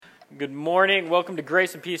Good morning. Welcome to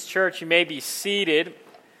Grace and Peace Church. You may be seated.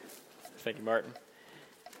 Thank you, Martin.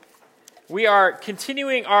 We are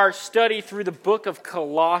continuing our study through the book of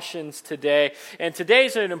Colossians today. And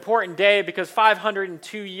today's an important day because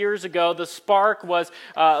 502 years ago, the spark was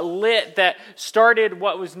lit that started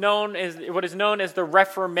what is known as the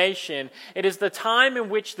Reformation. It is the time in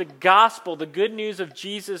which the gospel, the good news of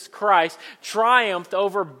Jesus Christ, triumphed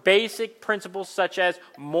over basic principles such as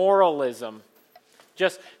moralism.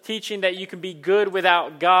 Just teaching that you can be good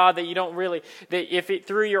without God, that you don't really, that if it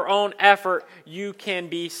through your own effort you can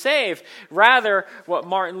be saved. Rather, what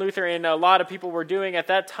Martin Luther and a lot of people were doing at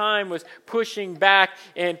that time was pushing back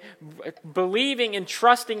and believing and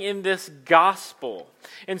trusting in this gospel.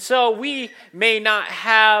 And so we may not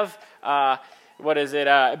have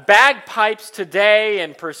bagpipes today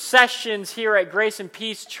and processions here at Grace and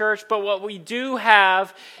Peace Church, but what we do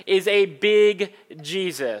have is a big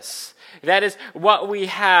Jesus. That is what we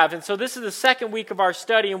have. And so this is the second week of our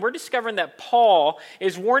study, and we're discovering that Paul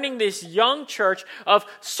is warning this young church of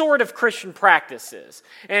sort of Christian practices.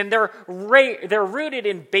 And they're rooted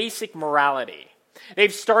in basic morality.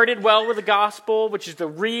 They've started well with the gospel, which is the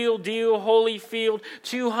real deal, Holyfield,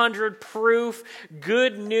 200 proof,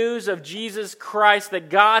 good news of Jesus Christ, that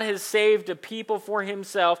God has saved a people for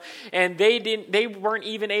himself, and they weren't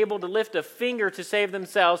even able to lift a finger to save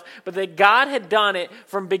themselves, but that God had done it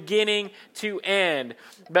from beginning to end.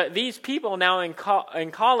 But these people now in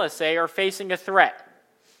Colossae are facing a threat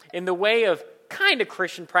in the way of kind of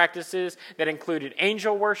Christian practices that included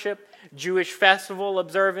angel worship, Jewish festival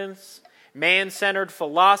observance, man-centered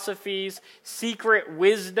philosophies, secret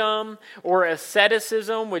wisdom, or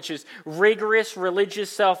asceticism, which is rigorous religious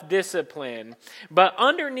self-discipline. But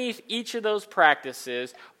underneath each of those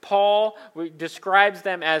practices, Paul describes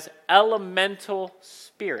them as elemental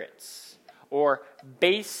spirits, or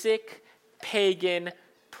basic pagan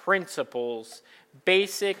principles,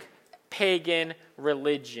 basic pagan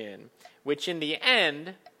religion, which in the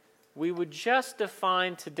end, we would just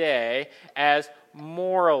define today as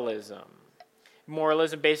moralism.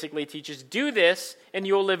 Moralism basically teaches, do this and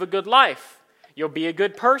you'll live a good life. You'll be a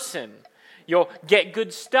good person. You'll get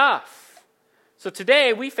good stuff. So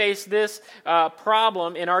today we face this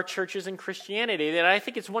problem in our churches and Christianity that I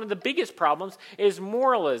think it's one of the biggest problems is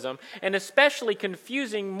moralism, and especially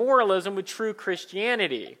confusing moralism with true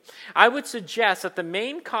Christianity. I would suggest that the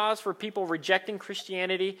main cause for people rejecting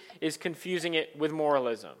Christianity is confusing it with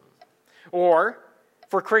moralism. Or,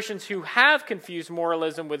 for Christians who have confused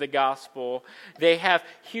moralism with the gospel, they have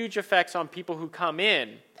huge effects on people who come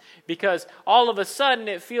in. Because all of a sudden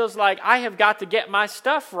it feels like I have got to get my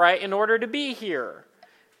stuff right in order to be here.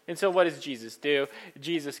 And so what does Jesus do?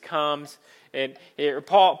 Jesus comes, and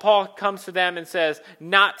Paul comes to them and says,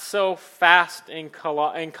 not so fast in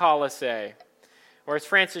Colossae. Or as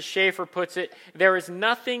Francis Schaeffer puts it, there is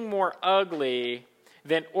nothing more ugly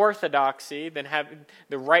than orthodoxy, than having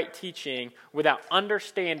the right teaching without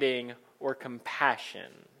understanding or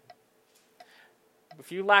compassion.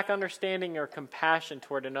 If you lack understanding or compassion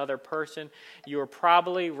toward another person, you are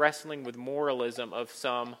probably wrestling with moralism of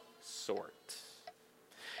some sort.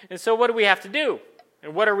 And so what do we have to do?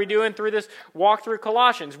 And what are we doing through this walk through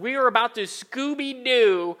Colossians? We are about to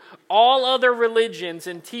Scooby-Doo all other religions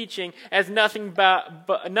and teaching as nothing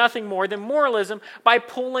more than moralism by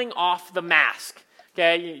pulling off the mask.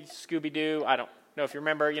 Okay, Scooby-Doo, I don't know if you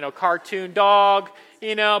remember, cartoon dog,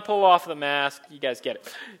 pull off the mask. You guys get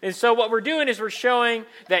it. And so what we're doing is we're showing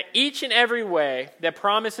that each and every way that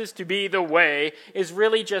promises to be the way is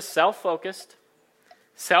really just self-focused,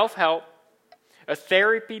 self-help, a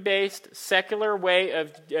therapy-based, secular way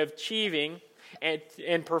of achieving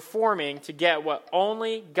and performing to get what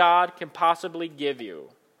only God can possibly give you.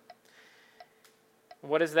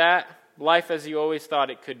 What is that? Life as you always thought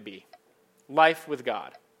it could be. Life with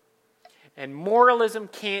God. And moralism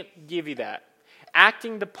can't give you that.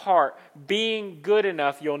 Acting the part, being good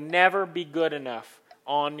enough, you'll never be good enough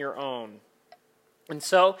on your own. And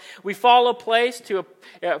so we follow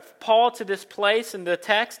Paul to this place in the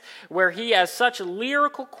text where he has such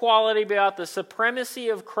lyrical quality about the supremacy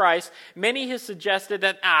of Christ. Many have suggested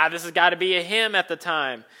that, this has got to be a hymn at the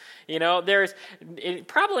time. There's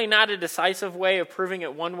probably not a decisive way of proving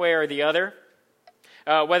it one way or the other.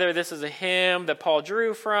 Whether this is a hymn that Paul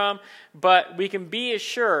drew from, but we can be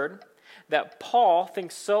assured that Paul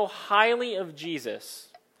thinks so highly of Jesus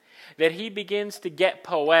that he begins to get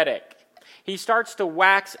poetic. He starts to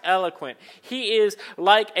wax eloquent. He is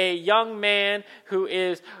like a young man who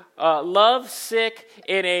is lovesick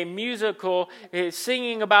in a musical,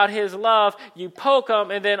 singing about his love, you poke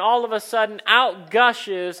them, and then all of a sudden out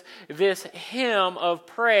gushes this hymn of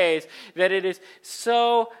praise that it is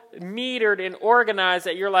so metered and organized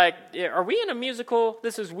that you're like, are we in a musical?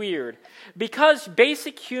 This is weird. Because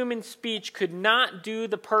basic human speech could not do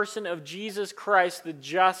the person of Jesus Christ the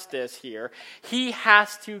justice here, he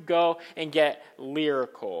has to go and get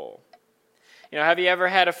lyrical. Have you ever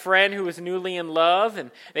had a friend who was newly in love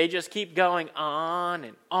and they just keep going on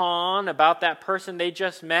and on about that person they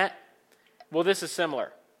just met? Well, this is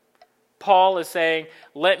similar. Paul is saying,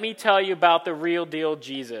 let me tell you about the real deal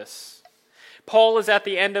Jesus. Paul is at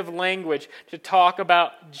the end of language to talk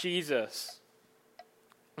about Jesus.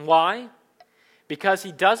 Why? Because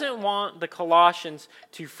he doesn't want the Colossians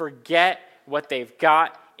to forget what they've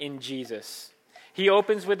got in Jesus. He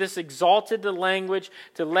opens with this exalted language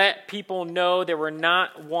to let people know they were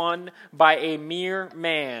not won by a mere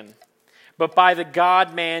man, but by the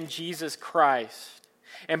God-man Jesus Christ.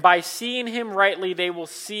 And by seeing him rightly, they will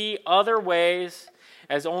see other ways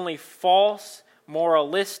as only false,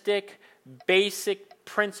 moralistic, basic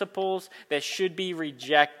principles that should be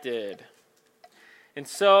rejected. And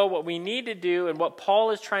so what we need to do, and what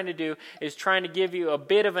Paul is trying to do, is trying to give you a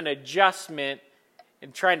bit of an adjustment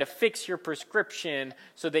and trying to fix your prescription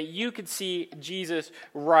so that you could see Jesus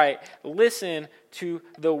right. Listen to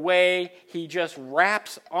the way he just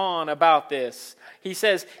raps on about this. He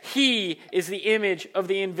says, he is the image of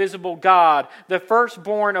the invisible God, the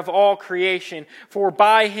firstborn of all creation. For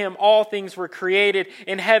by him all things were created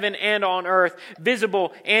in heaven and on earth,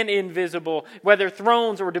 visible and invisible. Whether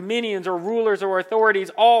thrones or dominions or rulers or authorities,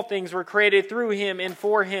 all things were created through him and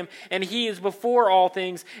for him. And he is before all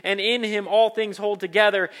things, and in him all things hold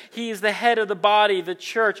together. He is the head of the body, the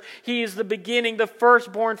church. He is the beginning, the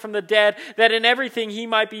firstborn from the dead, that in everything he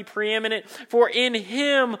might be preeminent. For in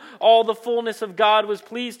him all the fullness of God was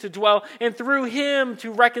pleased to dwell, and through him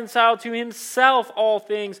to reconcile to himself all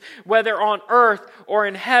things, whether on earth or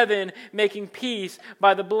in heaven, making peace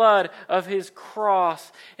by the blood of his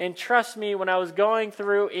cross. And trust me, when I was going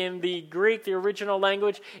through in the Greek, the original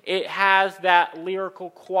language, it has that lyrical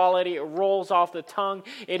quality. It rolls off the tongue.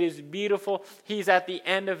 It is beautiful. He's at the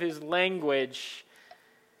end of his language.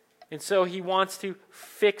 And so he wants to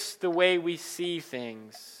fix the way we see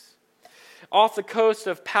things. Off the coast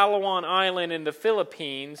of Palawan Island in the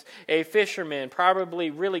Philippines, a fisherman, probably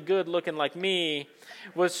really good looking like me,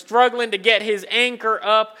 was struggling to get his anchor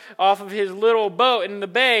up off of his little boat in the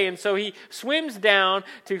bay. And so he swims down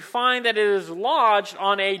to find that it is lodged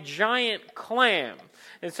on a giant clam.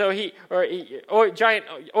 And so giant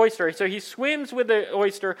oyster. So he swims with the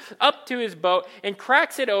oyster up to his boat and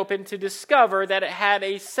cracks it open to discover that it had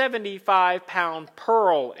a 75-pound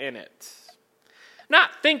pearl in it.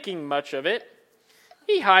 Not thinking much of it,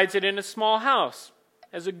 he hides it in a small house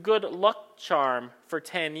as a good luck charm for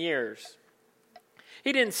 10 years.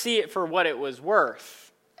 He didn't see it for what it was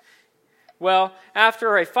worth. Well,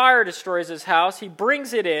 after a fire destroys his house, he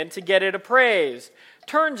brings it in to get it appraised.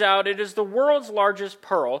 Turns out it is the world's largest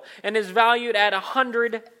pearl and is valued at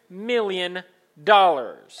 $100 million.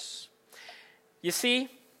 You see,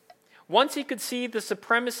 once he could see the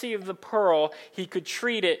supremacy of the pearl, he could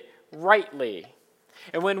treat it rightly.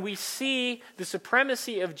 And when we see the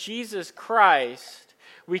supremacy of Jesus Christ,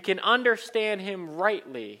 we can understand him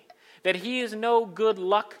rightly. That he is no good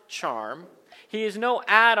luck charm. He is no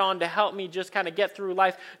add-on to help me just kind of get through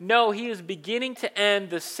life. No, he is beginning to end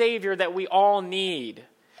the Savior that we all need.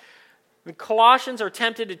 The Colossians are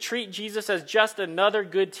tempted to treat Jesus as just another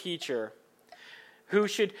good teacher who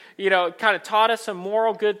should, kind of taught us some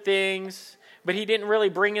moral good things, but he didn't really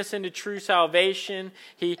bring us into true salvation.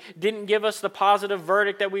 He didn't give us the positive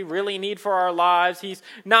verdict that we really need for our lives. He's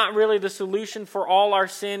not really the solution for all our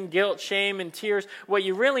sin, guilt, shame, and tears. What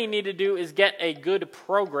you really need to do is get a good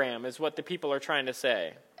program, is what the people are trying to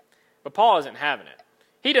say. But Paul isn't having it.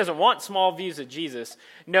 He doesn't want small views of Jesus.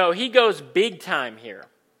 No, he goes big time here,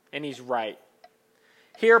 and he's right.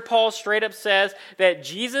 Here Paul straight up says that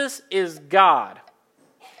Jesus is God.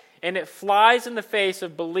 And it flies in the face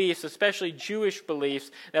of beliefs, especially Jewish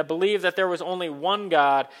beliefs, that believe that there was only one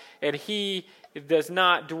God and he does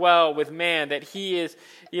not dwell with man. That he is,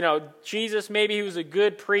 Jesus, maybe he was a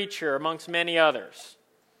good preacher amongst many others.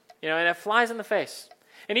 And it flies in the face.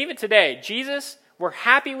 And even today, Jesus, we're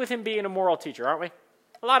happy with him being a moral teacher, aren't we?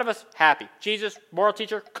 A lot of us happy. Jesus, moral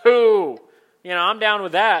teacher, cool. I'm down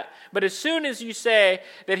with that. But as soon as you say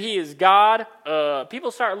that he is God,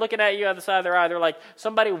 people start looking at you on the side of their eye. They're like,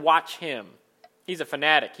 somebody watch him. He's a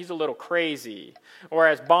fanatic. He's a little crazy. Or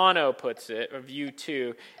as Bono puts it, of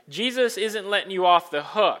U2, Jesus isn't letting you off the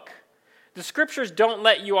hook. The scriptures don't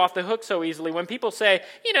let you off the hook so easily. When people say,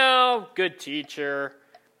 good teacher,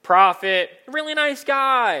 prophet, really nice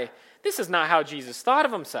guy, this is not how Jesus thought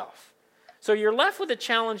of himself. So you're left with a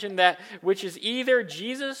challenge in that, which is either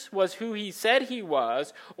Jesus was who he said he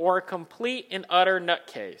was, or a complete and utter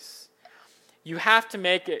nutcase. You have to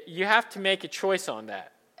make a choice on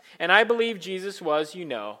that. And I believe Jesus was,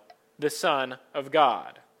 the Son of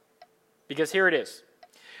God. Because here it is.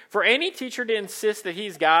 For any teacher to insist that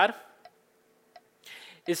he's God,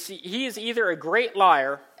 he is either a great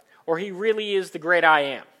liar or he really is the great I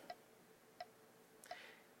am,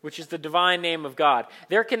 which is the divine name of God.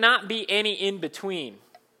 There cannot be any in between.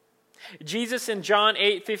 Jesus in John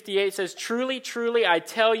 8:58 says, "Truly, truly, I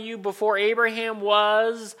tell you, before Abraham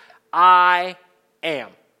was, I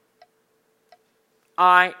am."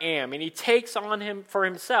 I am. And he takes on him for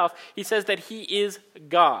himself. He says that he is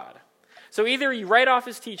God. So either you write off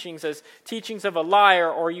his teachings as teachings of a liar,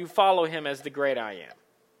 or you follow him as the great I am.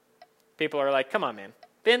 People are like, come on, man.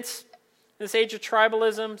 Vince, in this age of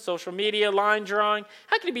tribalism, social media, line drawing,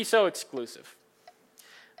 how can he be so exclusive?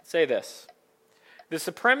 Say this. The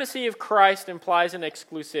supremacy of Christ implies an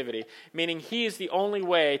exclusivity, meaning he is the only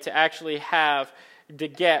way to actually to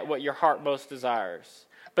get what your heart most desires.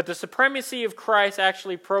 But the supremacy of Christ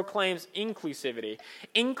actually proclaims inclusivity.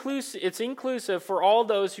 It's inclusive for all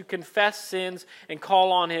those who confess sins and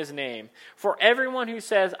call on his name. For everyone who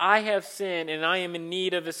says, I have sinned and I am in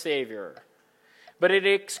need of a Savior. But it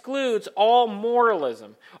excludes all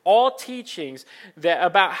moralism, all teachings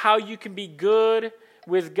about how you can be good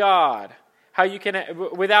with God, how you can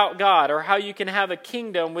without God, or how you can have a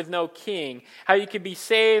kingdom with no king, how you can be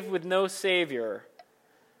saved with no Savior.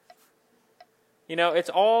 It's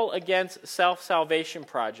all against self-salvation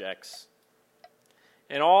projects.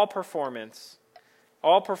 And all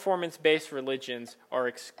performance-based religions are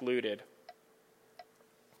excluded.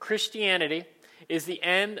 Christianity is the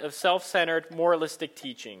end of self-centered moralistic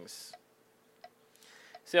teachings.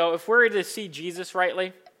 So if we're to see Jesus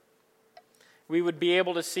rightly, we would be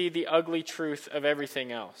able to see the ugly truth of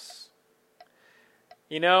everything else.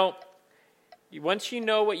 Once you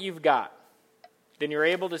know what you've got, then you're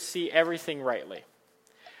able to see everything rightly.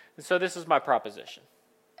 And so this is my proposition.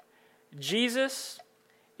 Jesus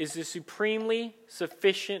is the supremely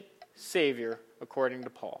sufficient Savior, according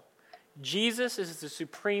to Paul. Jesus is the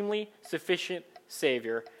supremely sufficient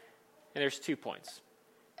Savior, and there's 2 points.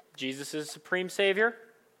 Jesus is supreme Savior,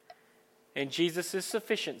 and Jesus is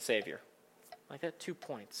sufficient Savior. Like that, 2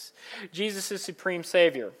 points. Jesus is supreme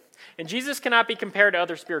Savior. And Jesus cannot be compared to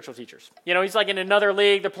other spiritual teachers. He's like in another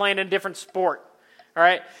league, they're playing in a different sport. All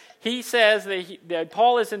right? He says that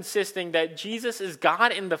Paul is insisting that Jesus is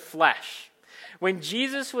God in the flesh. When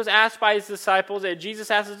Jesus was asked by his disciples, Jesus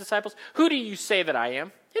asked his disciples, who do you say that I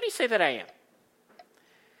am? Who do you say that I am?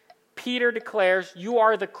 Peter declares, you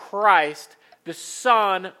are the Christ, the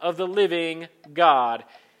Son of the living God.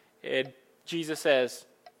 And Jesus says,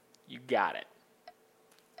 you got it.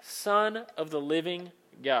 Son of the living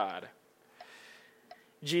God.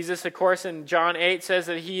 Jesus, of course, in John 8 says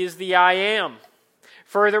that he is the I am.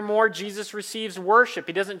 Furthermore, Jesus receives worship.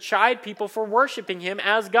 He doesn't chide people for worshiping him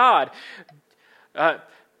as God.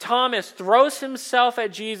 Thomas throws himself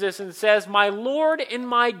at Jesus and says, my Lord and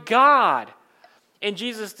my God. And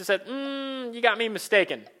Jesus said, you got me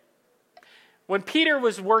mistaken. When Peter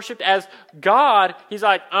was worshipped as God, he's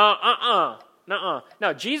like, No,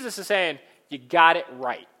 Jesus is saying, you got it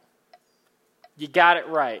right. You got it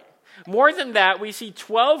right. More than that, we see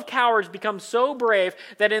 12 cowards become so brave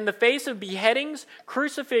that in the face of beheadings,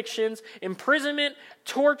 crucifixions, imprisonment,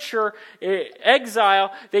 torture,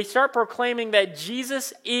 exile, they start proclaiming that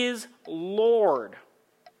Jesus is Lord.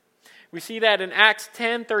 We see that in Acts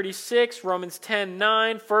 10:36, Romans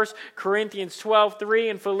 10:9, 1 Corinthians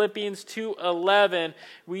 12:3, and Philippians 2:11.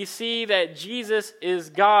 We see that Jesus is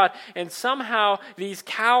God. And somehow these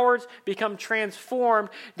cowards become transformed,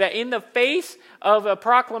 that in the face of a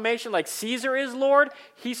proclamation like Caesar is Lord,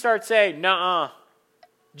 he starts saying, nuh-uh,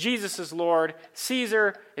 Jesus is Lord.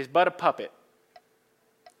 Caesar is but a puppet.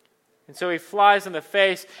 And so he flies in the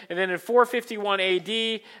face. And then in 451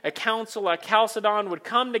 AD, a council at Chalcedon would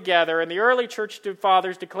come together, and the early church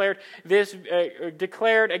fathers declared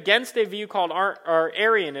against a view called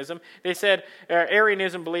Arianism. They said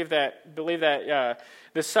Arianism believed that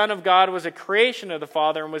the Son of God was a creation of the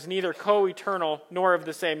Father and was neither co-eternal nor of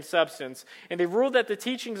the same substance. And they ruled that the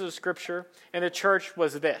teachings of Scripture and the church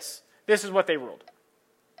was this. This is what they ruled.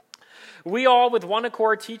 We all with one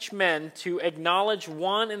accord teach men to acknowledge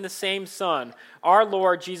one and the same Son, our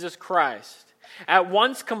Lord Jesus Christ, At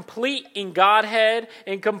once complete in Godhead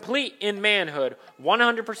and complete in manhood.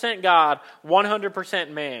 100% God,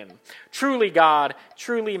 100% man. Truly God,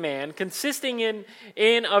 truly man, consisting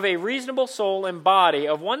in of a reasonable soul and body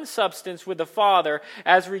of one substance with the Father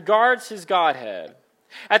as regards his Godhead.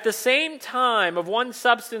 At the same time of one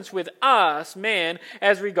substance with us, man,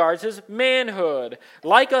 as regards his manhood,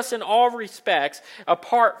 like us in all respects,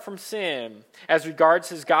 apart from sin. As regards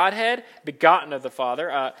his Godhead, begotten of the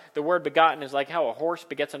Father. The word begotten is like how a horse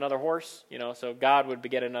begets another horse. So God would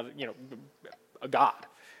beget another, a God,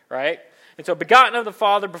 right? And so begotten of the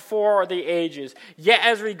Father before the ages. Yet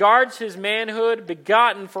as regards his manhood,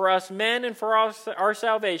 begotten for us men and for our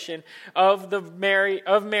salvation of Mary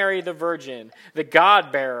the Virgin, the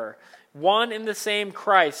God-bearer, one in the same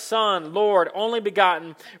Christ, Son, Lord, only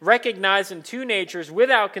begotten, recognized in two natures,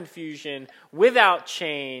 without confusion, without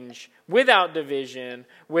change, without division,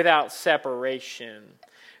 without separation.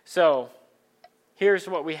 So, here's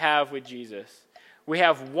what we have with Jesus. We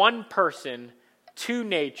have one person, two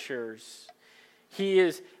natures. He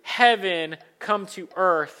is heaven come to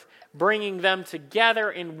earth, bringing them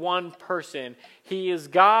together in one person. He is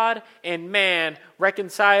God and man,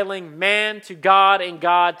 reconciling man to God and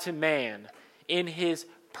God to man in his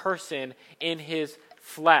person, in his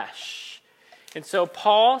flesh. And so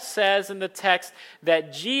Paul says in the text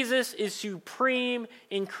that Jesus is supreme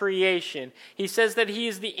in creation. He says that he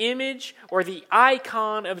is the image or the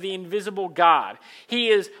icon of the invisible God. He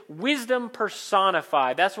is wisdom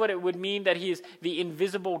personified. That's what it would mean that he is the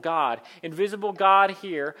invisible God. Invisible God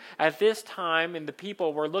here at this time, and the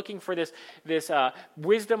people were looking for this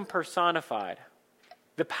wisdom personified.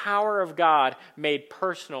 The power of God made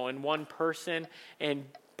personal in one person, and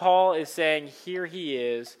Paul is saying here he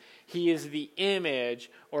is. He is the image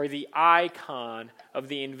or the icon of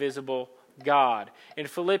the invisible God. In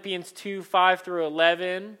Philippians 2, 5 through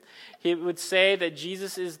 11, he would say that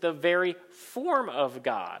Jesus is the very form of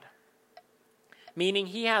God, meaning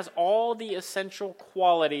he has all the essential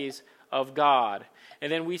qualities of God.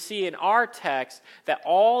 And then we see in our text that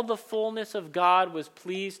all the fullness of God was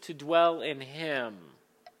pleased to dwell in him.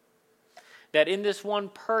 That in this one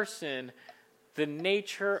person, the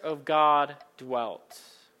nature of God dwelt.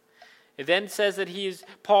 It then says that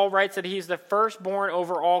Paul writes that he's the firstborn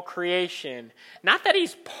over all creation. Not that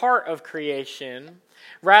he's part of creation.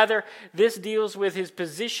 Rather, this deals with his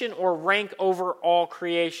position or rank over all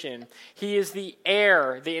creation. He is the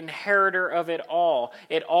heir, the inheritor of it all.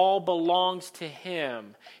 It all belongs to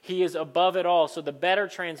him. He is above it all. So the better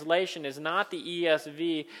translation is not the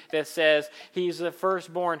ESV that says he's the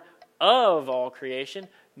firstborn of all creation.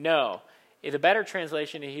 No. The better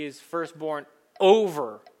translation is he is firstborn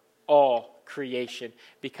over all creation,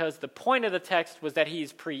 because the point of the text was that he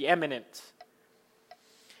is preeminent.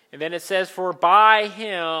 And then it says, for by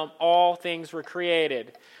him all things were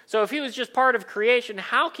created. So if he was just part of creation,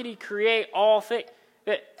 how could he create all things?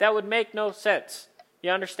 That would make no sense.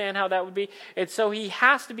 You understand how that would be? And so he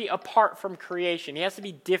has to be apart from creation. He has to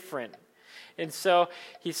be different. And so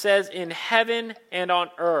he says in heaven and on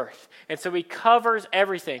earth. And so he covers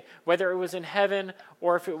everything, whether it was in heaven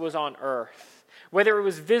or if it was on earth, whether it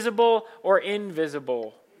was visible or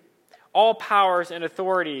invisible. All powers and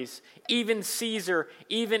authorities, even Caesar,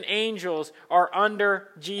 even angels, are under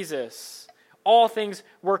Jesus. All things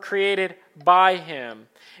were created by him.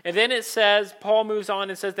 And then it says, Paul moves on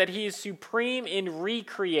and says that he is supreme in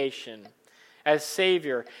recreation as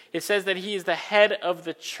Savior. It says that he is the head of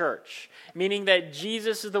the church, meaning that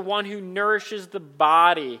Jesus is the one who nourishes the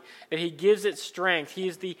body, that he gives it strength. He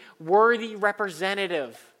is the worthy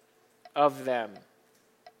representative of them.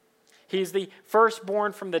 He's the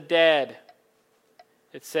firstborn from the dead.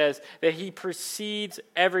 It says that he precedes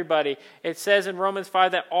everybody. It says in Romans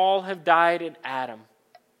 5 that all have died in Adam.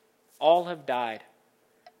 All have died.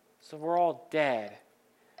 So we're all dead.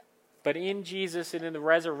 But in Jesus and in the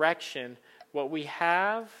resurrection, what we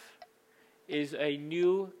have is a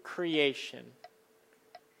new creation.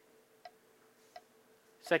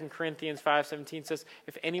 2 Corinthians 5:17 says,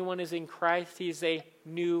 if anyone is in Christ, he is a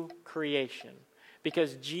new creation.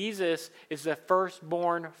 Because Jesus is the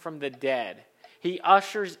firstborn from the dead. He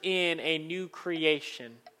ushers in a new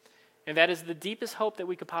creation. And that is the deepest hope that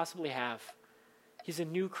we could possibly have. He's a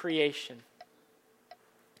new creation.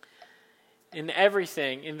 In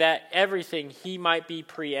that everything, he might be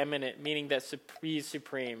preeminent, meaning that he is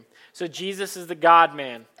supreme. So Jesus is the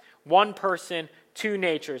God-man. One person, two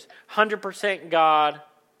natures. 100% God.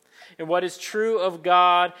 And what is true of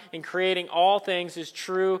God in creating all things is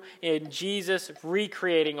true in Jesus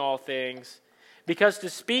recreating all things. Because to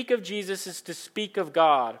speak of Jesus is to speak of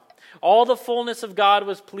God. All the fullness of God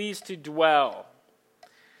was pleased to dwell.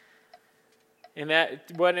 And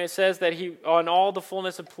that when it says that he on all the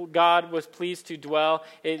fullness of God was pleased to dwell,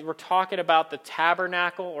 we're talking about the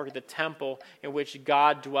tabernacle or the temple in which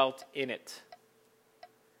God dwelt in it.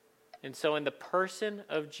 And so in the person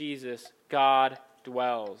of Jesus, God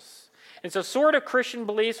dwells. And so sort of Christian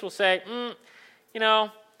beliefs will say,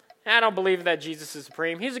 I don't believe that Jesus is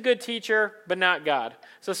supreme. He's a good teacher, but not God.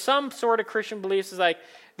 So some sort of Christian beliefs is like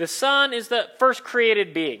the Son is the first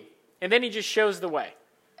created being, and then he just shows the way.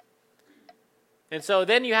 And so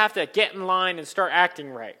then you have to get in line and start acting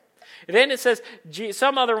right. And then it says,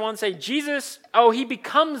 some other ones say, Jesus, he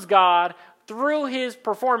becomes God through his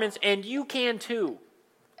performance, and you can too.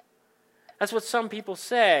 That's what some people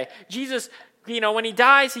say. Jesus, when he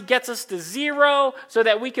dies, he gets us to zero so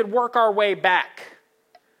that we could work our way back.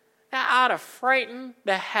 That ought to frighten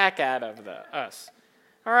the heck out of us.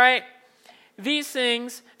 All right? These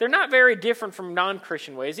things, they're not very different from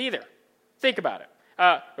non-Christian ways either. Think about it.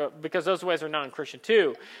 Because those ways are non-Christian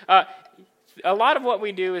too. A lot of what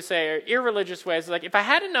we do is say irreligious ways, like if I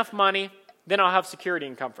had enough money, then I'll have security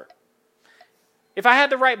and comfort. If I had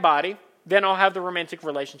the right body, then I'll have the romantic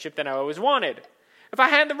relationship that I always wanted. If I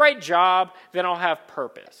had the right job, then I'll have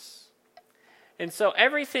purpose. And so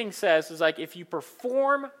everything says is like if you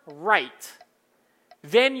perform right,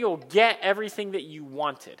 then you'll get everything that you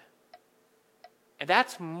wanted. And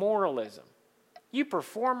that's moralism. You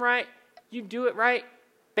perform right, you do it right,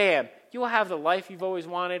 bam, you will have the life you've always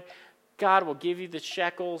wanted. God will give you the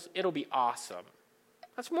shekels. It'll be awesome.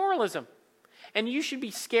 That's moralism. And you should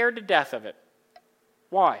be scared to death of it.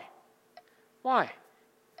 Why? Why?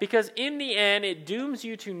 Because in the end, it dooms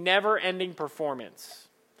you to never-ending performance.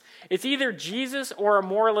 It's either Jesus or a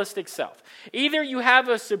moralistic self. Either you have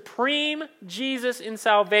a supreme Jesus in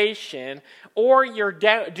salvation, or you're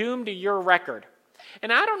doomed to your record.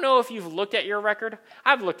 And I don't know if you've looked at your record.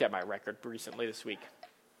 I've looked at my record recently this week.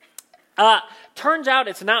 Turns out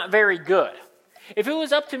it's not very good. If it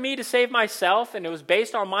was up to me to save myself and it was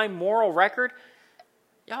based on my moral record,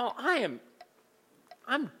 I'm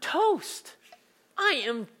toast. I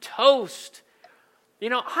am toast.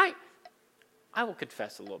 I will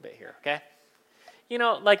confess a little bit here, okay?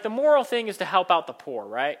 Like the moral thing is to help out the poor,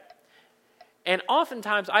 right? And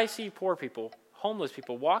oftentimes I see poor people, homeless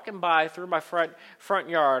people, walking by through my front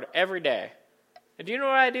yard every day. And do you know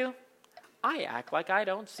what I do? I act like I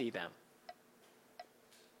don't see them.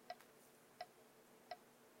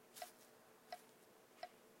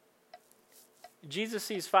 Jesus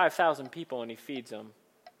sees 5,000 people and he feeds them.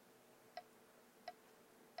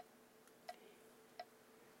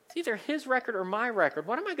 It's either his record or my record.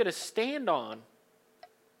 What am I going to stand on?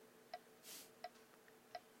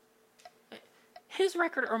 His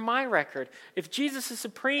record or my record? If Jesus is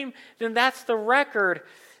supreme, then that's the record.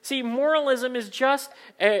 See, moralism is just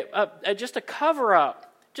a cover-up.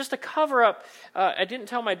 Just a cover-up. I didn't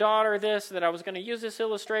tell my daughter that I was going to use this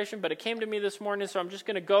illustration, but it came to me this morning, so I'm just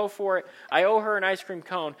going to go for it. I owe her an ice cream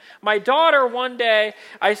cone. My daughter, one day,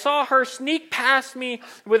 I saw her sneak past me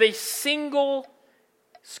with a single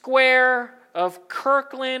square of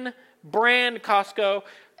Kirkland brand Costco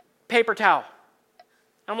paper towel.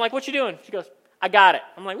 I'm like, what you doing? She goes, I got it.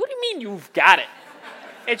 I'm like, what do you mean you've got it?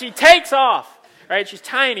 And she takes off, right? She's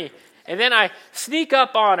tiny. And then I sneak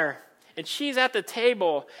up on her, and she's at the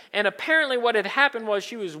table. And apparently what had happened was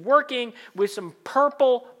she was working with some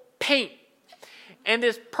purple paint. And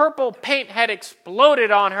this purple paint had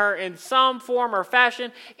exploded on her in some form or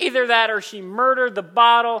fashion. Either that or she murdered the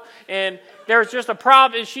bottle, and there's just a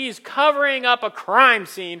problem, and she's covering up a crime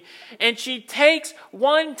scene. And she takes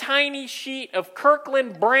one tiny sheet of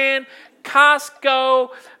Kirkland brand Costco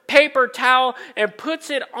paper towel and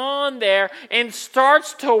puts it on there and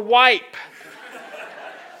starts to wipe.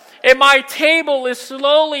 And my table is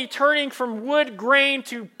slowly turning from wood grain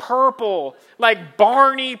to purple, like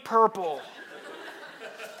Barney purple.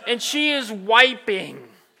 And she is wiping.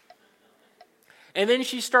 And then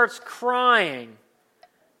she starts crying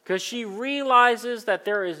because she realizes that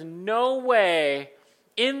there is no way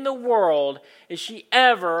in the world is she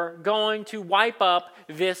ever going to wipe up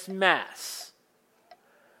this mess.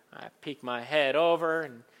 I peek my head over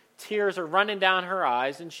and tears are running down her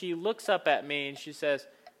eyes, and she looks up at me and she says,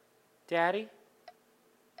 Daddy,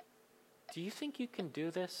 do you think you can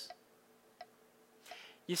do this?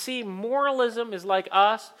 You see, moralism is like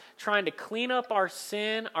us trying to clean up our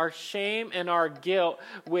sin, our shame, and our guilt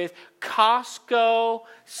with Costco,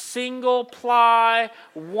 single ply,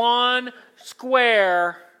 one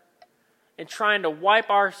square, and trying to wipe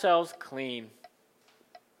ourselves clean.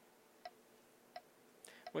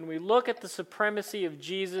 When we look at the supremacy of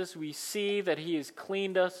Jesus, we see that he has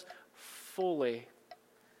cleaned us fully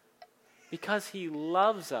because he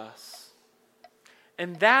loves us.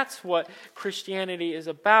 And that's what Christianity is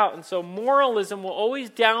about. And so moralism will always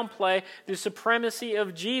downplay the supremacy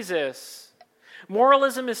of Jesus.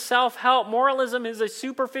 Moralism is self-help. Moralism is a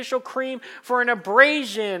superficial cream for an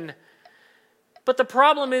abrasion. But the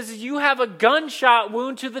problem is you have a gunshot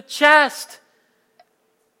wound to the chest.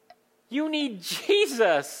 You need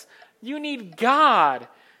Jesus. You need God.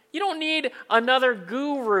 You don't need another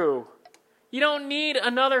guru. You don't need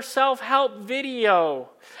another self-help video.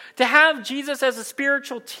 To have Jesus as a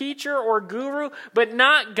spiritual teacher or guru, but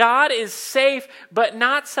not God, is safe, but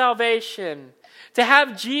not salvation. To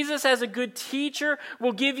have Jesus as a good teacher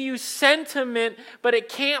will give you sentiment, but it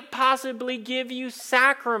can't possibly give you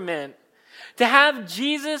sacrament. To have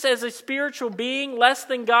Jesus as a spiritual being less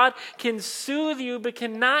than God can soothe you, but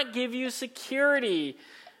cannot give you security.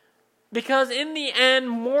 Because in the end,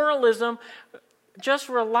 moralism just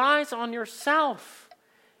relies on yourself.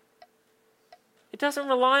 It doesn't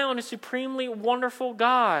rely on a supremely wonderful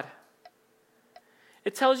God.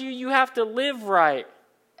 It tells you have to live right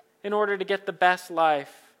in order to get the best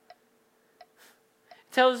life.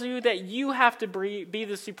 It tells you that you have to be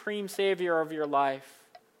the supreme savior of your life.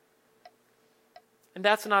 And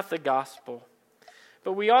that's not the gospel.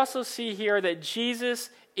 But we also see here that Jesus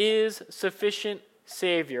is sufficient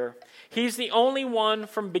Savior. He's the only one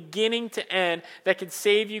from beginning to end that can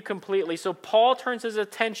save you completely. So Paul turns his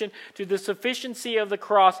attention to the sufficiency of the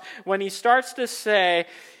cross when he starts to say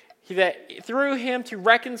that through him to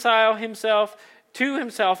reconcile himself to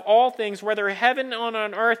himself all things, whether heaven or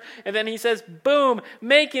on earth. And then he says, boom,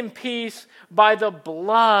 making peace by the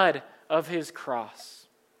blood of his cross.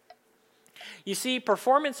 You see,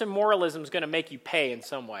 performance and moralism is going to make you pay in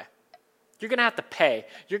some way. You're going to have to pay.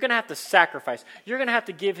 You're going to have to sacrifice. You're going to have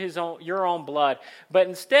to give your own blood. But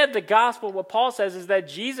instead, the gospel, what Paul says is that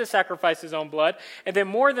Jesus sacrificed his own blood. And then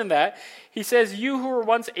more than that, he says, you who were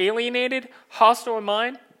once alienated, hostile in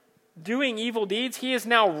mind, doing evil deeds, he is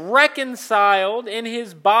now reconciled in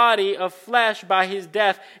his body of flesh by his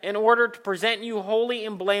death in order to present you holy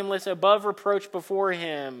and blameless above reproach before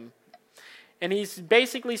him. And he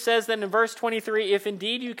basically says that in verse 23, if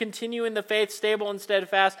indeed you continue in the faith, stable and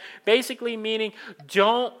steadfast, basically meaning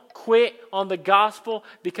don't quit on the gospel,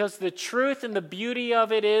 because the truth and the beauty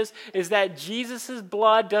of it is that Jesus'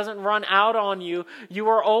 blood doesn't run out on you. You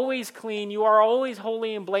are always clean. You are always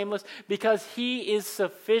holy and blameless because he is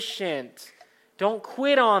sufficient. Don't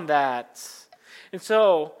quit on that. And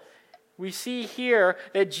so we see here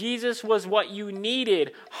that Jesus was what you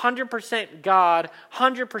needed, 100% God,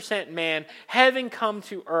 100% man, heaven come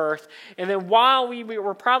to earth. And then while we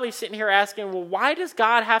were probably sitting here asking, well, why does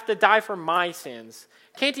God have to die for my sins?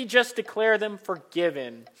 Can't he just declare them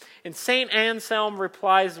forgiven? And St. Anselm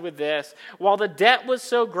replies with this, while the debt was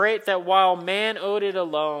so great that while man owed it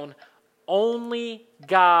alone, only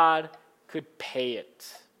God could pay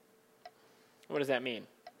it. What does that mean?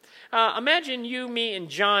 Imagine you, me, and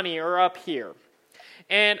Johnny are up here.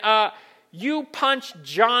 And you punch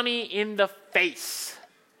Johnny in the face.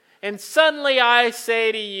 And suddenly I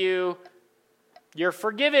say to you, you're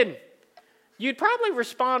forgiven. You'd probably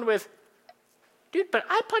respond with, dude, but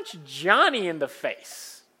I punched Johnny in the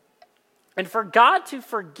face. And for God to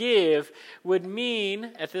forgive would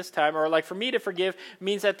mean, at this time, or like for me to forgive,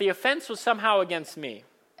 means that the offense was somehow against me.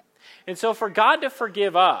 And so for God to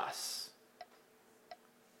forgive us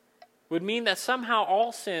would mean that somehow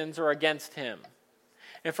all sins are against him.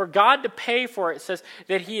 And for God to pay for it says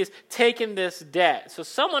that he has taken this debt. So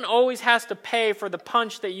someone always has to pay for the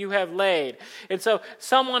punch that you have laid. And so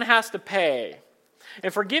someone has to pay.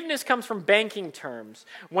 And forgiveness comes from banking terms.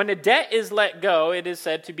 When a debt is let go, it is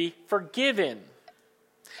said to be forgiven.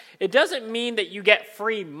 It doesn't mean that you get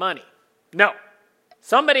free money. No.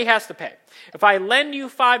 Somebody has to pay. If I lend you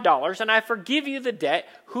 $5 and I forgive you the debt,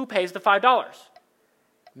 who pays the $5?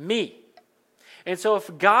 Me. And so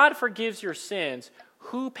if God forgives your sins,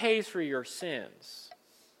 who pays for your sins?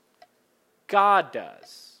 God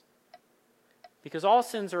does. Because all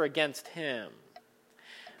sins are against him.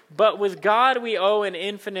 But with God we owe an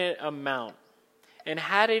infinite amount. And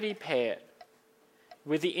how did he pay it?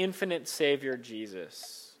 With the infinite Savior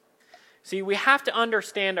Jesus. See, we have to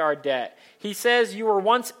understand our debt. He says you were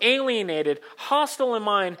once alienated, hostile in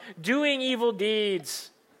mind, doing evil deeds.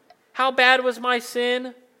 How bad was my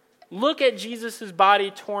sin? Look at Jesus'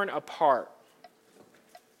 body torn apart.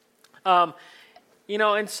 And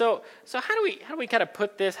so how do we kind of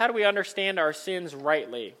put this? How do we understand our sins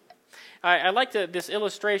rightly? I like this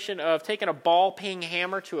illustration of taking a ball-peen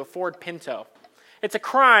hammer to a Ford Pinto. It's a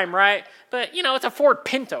crime, right? But, it's a Ford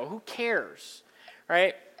Pinto. Who cares,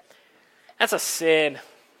 right? That's a sin.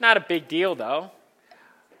 Not a big deal, though.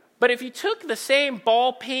 But if you took the same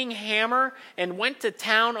ball-peen hammer and went to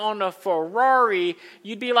town on a Ferrari,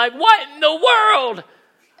 you'd be like, what in the world?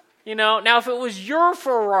 Now if it was your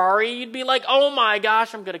Ferrari, you'd be like, oh my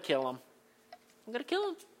gosh, I'm going to kill him. I'm going to kill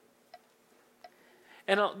him.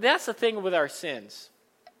 And that's the thing with our sins.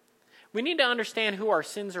 We need to understand who our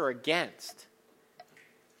sins are against.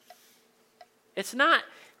 It's not,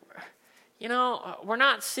 we're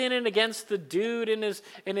not sinning against the dude in his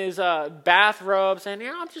bathrobe saying,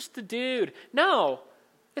 I'm just the dude. No,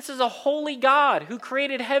 this is a holy God who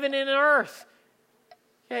created heaven and earth.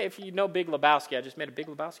 Yeah, if you know Big Lebowski, I just made a Big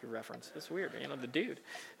Lebowski reference. That's weird, the dude.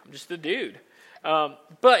 I'm just the dude.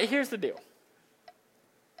 But here's the deal.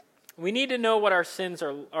 We need to know what our sins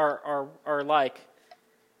are like,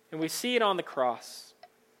 and we see it on the cross.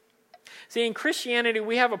 See, in Christianity,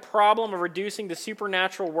 we have a problem of reducing the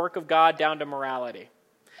supernatural work of God down to morality,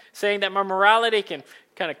 saying that my morality can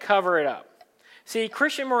kind of cover it up. See,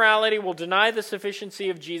 Christian morality will deny the sufficiency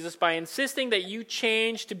of Jesus by insisting that you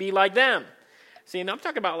change to be like them. See, and I'm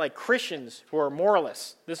talking about like Christians who are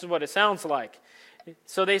moralists. This is what it sounds like.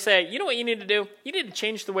 So they say, you know what you need to do? You need to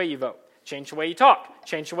change the way you vote. Change the way you talk.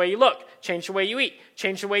 Change the way you look. Change the way you eat.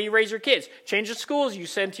 Change the way you raise your kids. Change the schools you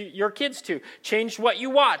send your kids to. Change what you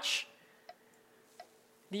watch.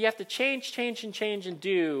 You have to change, and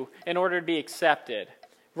do in order to be accepted.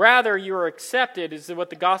 Rather, you are accepted is what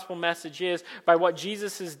the gospel message is by what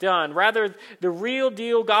Jesus has done. Rather, the real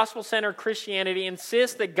deal gospel-centered Christianity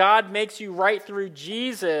insists that God makes you right through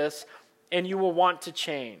Jesus and you will want to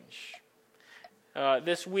change.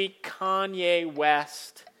 This week, Kanye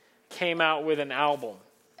West came out with an album.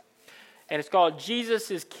 And it's called Jesus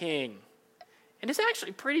is King. And it's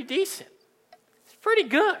actually pretty decent. It's pretty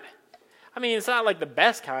good. I mean, it's not like the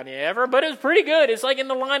best Kanye ever, but it's pretty good. It's like in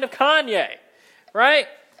the line of Kanye, right?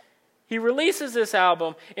 He releases this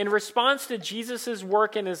album in response to Jesus'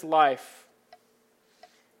 work in his life.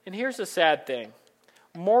 And here's the sad thing.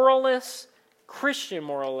 Moralists, Christian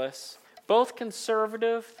moralists, both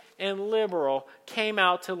conservative and liberal, came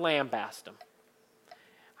out to lambaste him.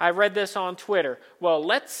 I read this on Twitter. Well,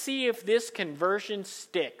 let's see if this conversion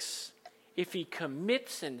sticks. If he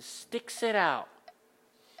commits and sticks it out.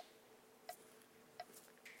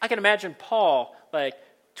 I can imagine Paul,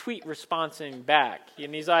 tweet responding back.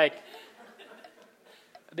 And he's like,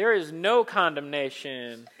 there is no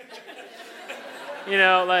condemnation. He's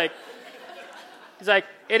like,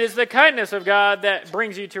 it is the kindness of God that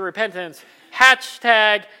brings you to repentance.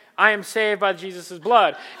 Hashtag, I am saved by Jesus'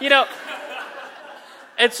 blood.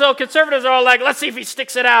 And so conservatives are all like, let's see if he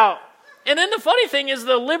sticks it out. And then the funny thing is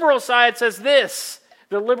the liberal side says this.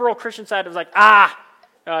 The liberal Christian side was like,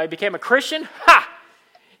 he became a Christian? Ha!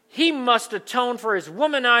 He must atone for his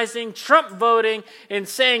womanizing, Trump voting, and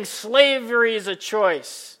saying slavery is a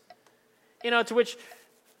choice. To which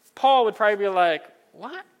Paul would probably be like,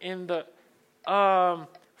 what in the...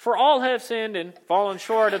 for all have sinned and fallen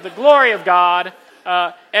short of the glory of God,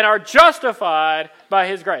 and are justified by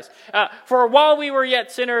his grace. For while we were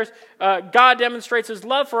yet sinners, God demonstrates his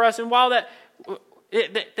love for us, and while that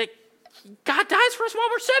God dies for us while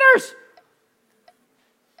we're sinners.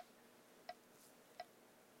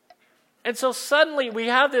 And so suddenly we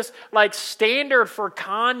have this standard for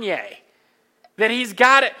Kanye that he's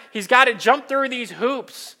got to jump through these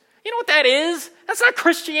hoops. You know what that is? That's not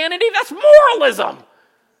Christianity, that's moralism.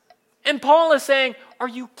 And Paul is saying, are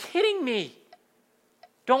you kidding me?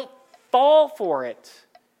 Don't fall for it.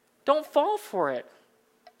 Don't fall for it.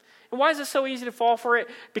 And why is it so easy to fall for it?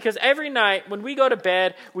 Because every night when we go to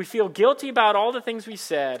bed, we feel guilty about all the things we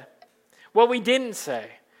said, what we didn't say,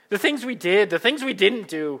 the things we did, the things we didn't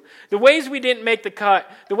do, the ways we didn't make the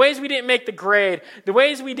cut, the ways we didn't make the grade, the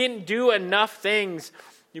ways we didn't do enough things.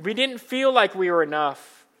 We didn't feel like we were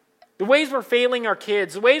enough. The ways we're failing our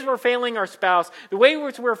kids, the ways we're failing our spouse, the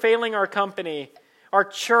ways we're failing our company, our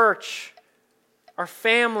church, our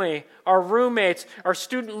family, our roommates, our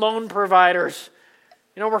student loan providers.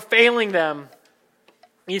 We're failing them.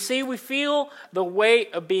 You see, we feel the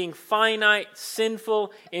weight of being finite,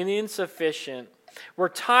 sinful, and insufficient. We're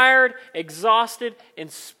tired, exhausted,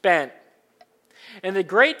 and spent. And the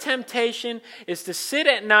great temptation is to sit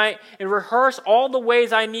at night and rehearse all the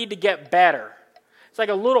ways I need to get better. It's like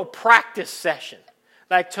a little practice session.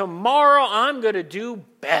 Like tomorrow I'm going to do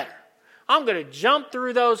better. I'm going to jump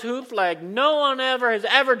through those hoops like no one ever has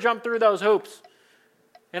ever jumped through those hoops.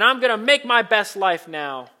 And I'm going to make my best life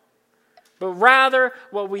now. But rather,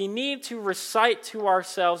 what we need to recite to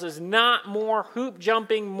ourselves is not more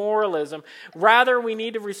hoop-jumping moralism. Rather, we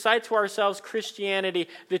need to recite to ourselves Christianity,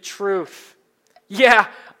 the truth. Yeah,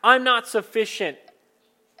 I'm not sufficient,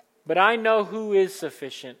 but I know who is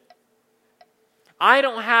sufficient. I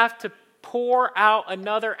don't have to pour out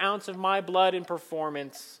another ounce of my blood in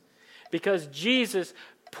performance because Jesus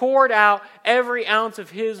poured out every ounce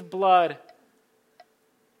of his blood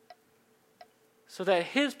so that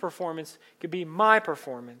his performance could be my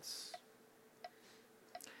performance.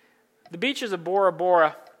 The beaches of Bora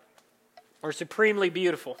Bora are supremely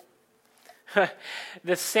beautiful.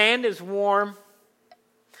 The sand is warm.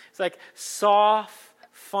 It's like soft,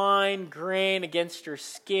 fine grain against your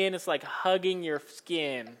skin. It's like hugging your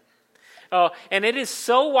skin. Oh, and it is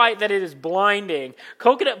so white that it is blinding.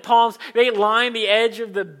 Coconut palms, they line the edge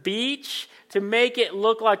of the beach to make it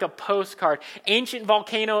look like a postcard. Ancient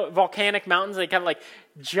volcanic mountains, they kind of like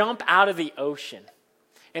jump out of the ocean.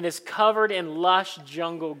 And it's covered in lush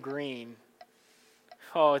jungle green.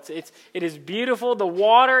 Oh, it is beautiful. The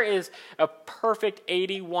water is a perfect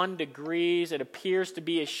 81 degrees. It appears to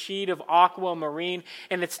be a sheet of aquamarine,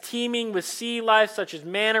 and it's teeming with sea life such as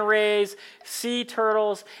manta rays, sea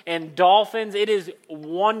turtles, and dolphins. It is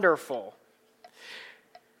wonderful.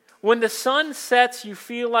 When the sun sets, you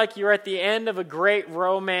feel like you're at the end of a great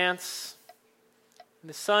romance.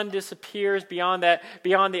 The sun disappears beyond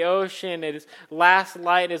the ocean. Its last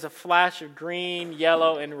light is a flash of green,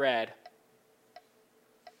 yellow, and red.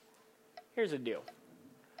 Here's the deal.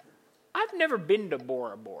 I've never been to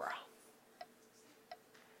Bora Bora.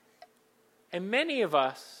 And many of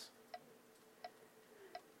us,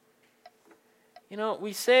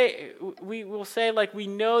 we will say like we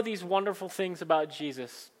know these wonderful things about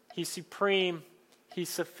Jesus. He's supreme. He's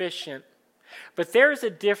sufficient. But there's a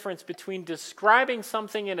difference between describing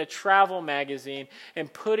something in a travel magazine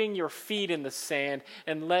and putting your feet in the sand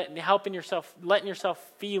and letting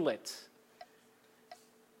yourself feel it.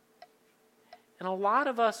 And a lot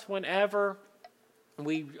of us, whenever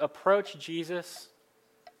we approach Jesus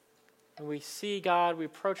and we see God, we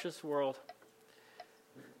approach this world,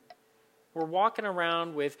 we're walking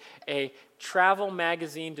around with a travel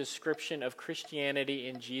magazine description of Christianity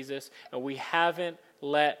in Jesus, and we haven't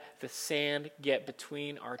let the sand get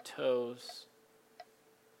between our toes.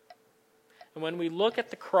 And when we look at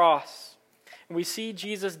the cross, and we see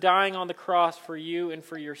Jesus dying on the cross for you and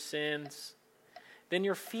for your sins, then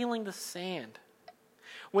you're feeling the sand.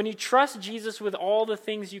 When you trust Jesus with all the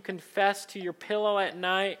things you confess to your pillow at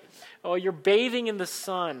night, or you're bathing in the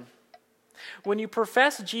sun. When you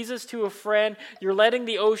profess Jesus to a friend, you're letting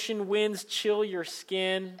the ocean winds chill your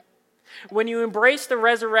skin. When you embrace the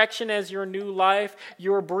resurrection as your new life,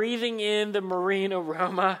 you're breathing in the marine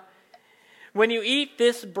aroma. When you eat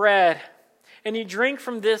this bread and you drink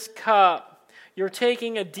from this cup, you're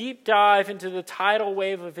taking a deep dive into the tidal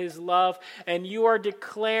wave of his love, and you are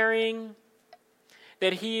declaring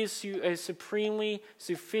that he is a supremely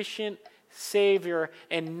sufficient Savior,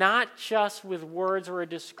 and not just with words or a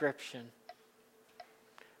description.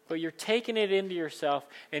 But you're taking it into yourself,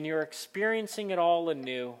 and you're experiencing it all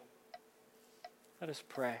anew. Let us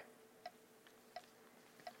pray.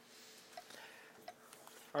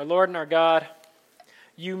 Our Lord and our God,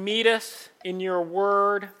 you meet us in your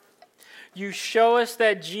word. You show us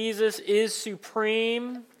that Jesus is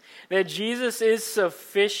supreme, that Jesus is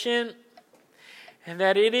sufficient, and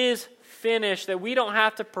that it is finished, that we don't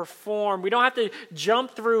have to perform. We don't have to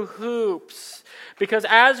jump through hoops. Because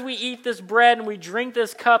as we eat this bread and we drink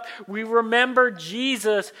this cup, we remember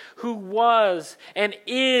Jesus, who was and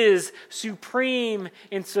is supreme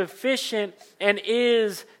and sufficient and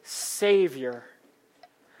is Savior.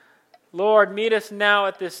 Lord, meet us now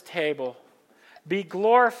at this table. Be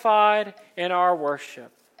glorified in our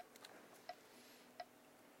worship.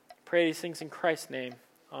 Pray these things in Christ's name.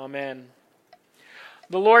 Amen.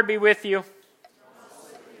 The Lord be with you.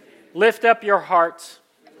 Lift up your hearts.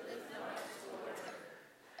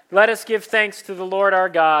 Let us give thanks to the Lord our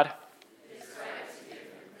God.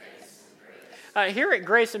 Here at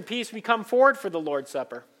Grace and Peace, we come forward for the Lord's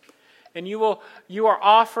Supper. And you are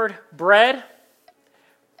offered bread,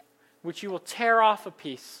 which you will tear off a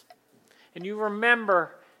piece. And you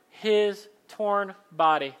remember his torn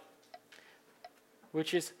body,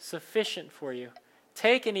 which is sufficient for you.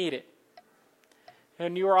 Take and eat it.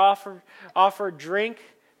 And you are offered drink,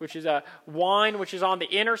 which is a wine, which is on the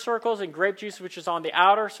inner circles, and grape juice, which is on the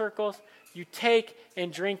outer circles. You take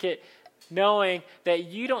and drink it, knowing that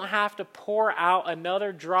you don't have to pour out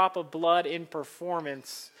another drop of blood in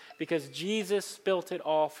performance, because Jesus spilt it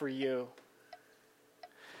all for you.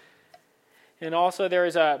 And also there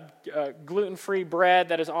is a gluten-free bread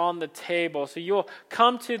that is on the table. So you'll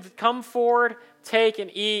come forward, take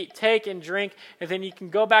and eat, take and drink, and then you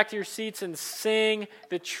can go back to your seats and sing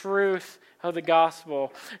the truth of the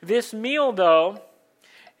gospel. This meal, though,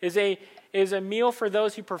 is a meal for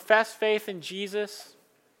those who profess faith in Jesus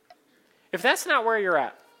If that's not where you're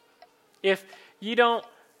at, if you don't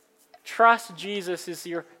trust Jesus as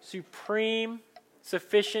your supreme,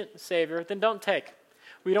 sufficient Savior, then don't take.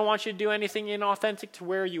 We don't want you to do anything inauthentic to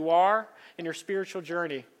where you are in your spiritual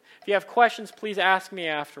journey. If you have questions, please ask me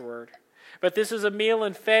afterward. But this is a meal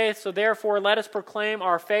in faith, so therefore let us proclaim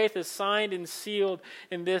our faith is signed and sealed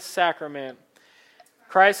in this sacrament.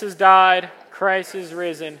 Christ has died, Christ is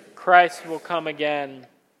risen, Christ will come again.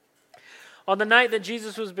 On the night that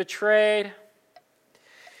Jesus was betrayed,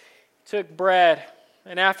 he took bread,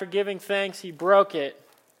 and after giving thanks, he broke it.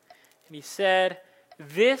 And he said,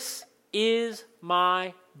 "This is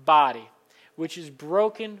my body, which is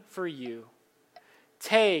broken for you.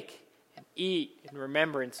 Take and eat in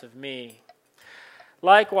remembrance of me."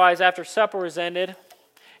 Likewise, after supper was ended,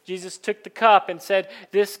 Jesus took the cup and said,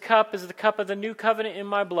 "This cup is the cup of the new covenant in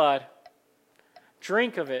my blood.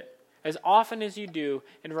 Drink of it as often as you do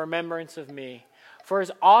in remembrance of me. For as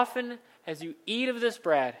often as you eat of this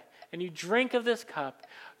bread and you drink of this cup,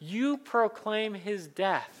 you proclaim his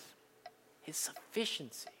death, his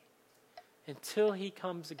sufficiency, until he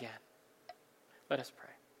comes again." Let us pray.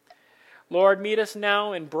 Lord, meet us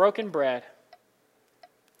now in broken bread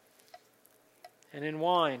and in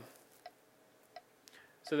wine,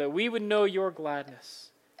 so that we would know your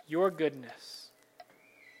gladness, your goodness,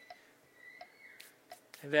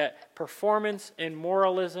 and that performance and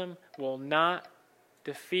moralism will not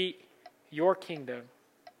defeat your kingdom.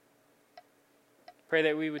 Pray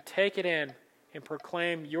that we would take it in and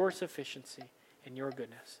proclaim your sufficiency and your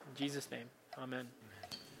goodness. In Jesus' name, amen.